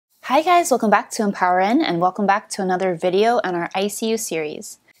Hi guys, welcome back to EmpowerN and welcome back to another video on our ICU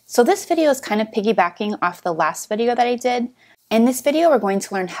series. So this video is kind of piggybacking off the last video that I did. In this video, we're going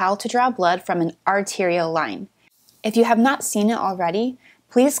to learn how to draw blood from an arterial line. If you have not seen it already,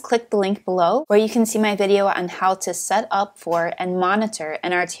 please click the link below where you can see my video on how to set up for and monitor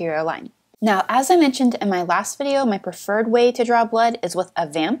an arterial line. Now, as I mentioned in my last video, my preferred way to draw blood is with a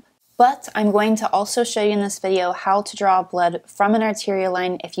VAMP. But I'm going to also show you in this video how to draw blood from an arterial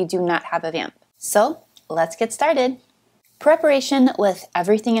line if you do not have a VAMP. So let's get started. Preparation with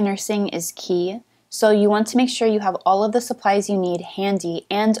everything in nursing is key, so you want to make sure you have all of the supplies you need handy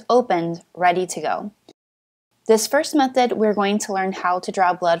and opened, ready to go. This first method, we're going to learn how to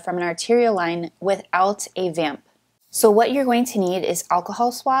draw blood from an arterial line without a VAMP. So what you're going to need is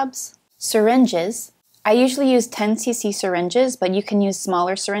alcohol swabs, syringes. I usually use 10 cc syringes, but you can use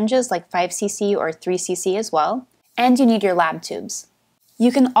smaller syringes like 5 cc or 3 cc as well. And you need your lab tubes.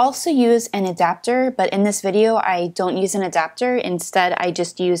 You can also use an adapter, but in this video I don't use an adapter. Instead, I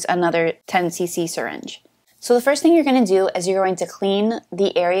just use another 10 cc syringe. So the first thing you're going to do is you're going to clean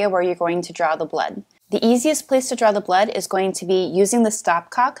the area where you're going to draw the blood. The easiest place to draw the blood is going to be using the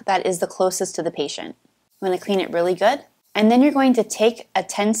stopcock that is the closest to the patient. I'm going to clean it really good. And then you're going to take a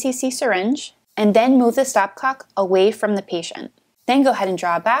 10 cc syringe and then move the stopcock away from the patient. Then go ahead and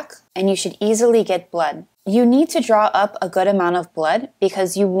draw it back, and you should easily get blood. You need to draw up a good amount of blood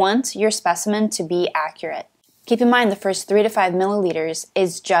because you want your specimen to be accurate. Keep in mind the first 3 to 5 milliliters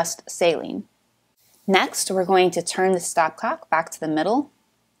is just saline. Next, we're going to turn the stopcock back to the middle,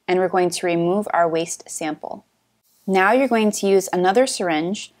 and we're going to remove our waste sample. Now you're going to use another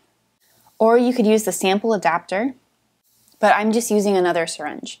syringe, or you could use the sample adapter, but I'm just using another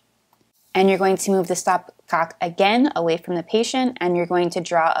syringe. And you're going to move the stopcock again away from the patient, and you're going to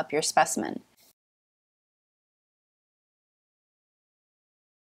draw up your specimen.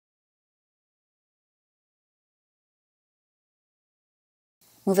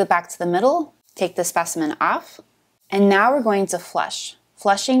 Move it back to the middle, take the specimen off, and now we're going to flush.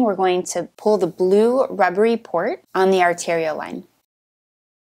 Flushing, we're going to pull the blue rubbery port on the arterial line.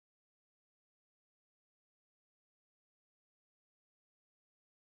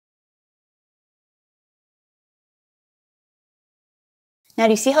 Now,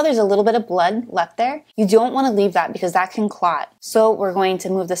 do you see how there's a little bit of blood left there? You don't want to leave that because that can clot. So we're going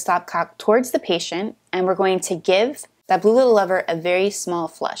to move the stopcock towards the patient, and we're going to give that blue little lever a very small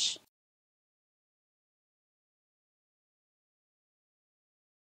flush.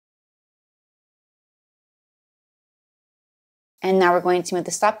 And now we're going to move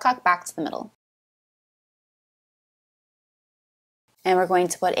the stopcock back to the middle. And we're going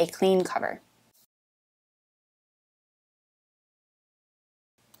to put a clean cover.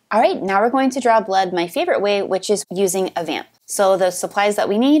 Alright, now we're going to draw blood my favorite way, which is using a VAMP. So the supplies that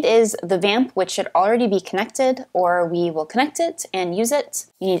we need is the VAMP, which should already be connected, or we will connect it and use it.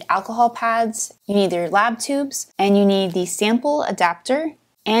 You need alcohol pads, you need your lab tubes, and you need the sample adapter,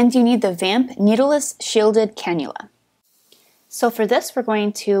 and you need the VAMP needleless shielded cannula. So for this, we're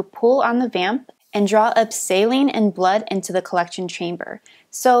going to pull on the VAMP and draw up saline and blood into the collection chamber,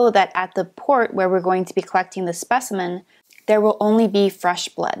 so that at the port where we're going to be collecting the specimen, there will only be fresh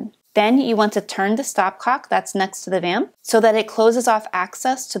blood. Then you want to turn the stopcock that's next to the VAMP so that it closes off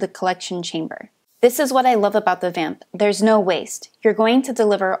access to the collection chamber. This is what I love about the VAMP. There's no waste. You're going to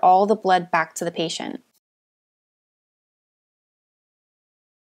deliver all the blood back to the patient.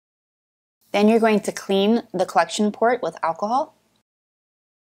 Then you're going to clean the collection port with alcohol.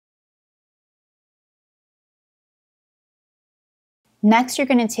 Next, you're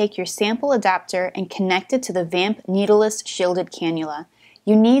going to take your sample adapter and connect it to the VAMP needleless shielded cannula.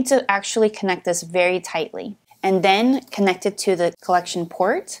 You need to actually connect this very tightly, and then connect it to the collection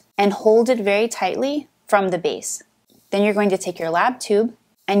port and hold it very tightly from the base. Then you're going to take your lab tube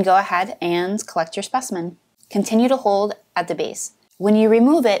and go ahead and collect your specimen. Continue to hold at the base. When you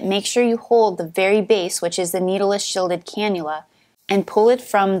remove it, make sure you hold the very base, which is the needleless shielded cannula, and pull it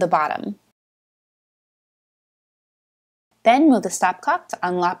from the bottom. Then move the stopcock to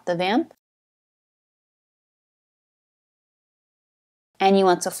unlock the VAMP. And you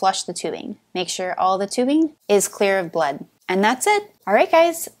want to flush the tubing. Make sure all the tubing is clear of blood. And that's it. Alright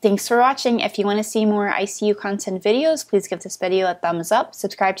guys, thanks for watching. If you want to see more ICU content videos, please give this video a thumbs up,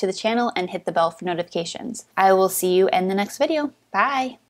 subscribe to the channel, and hit the bell for notifications. I will see you in the next video. Bye!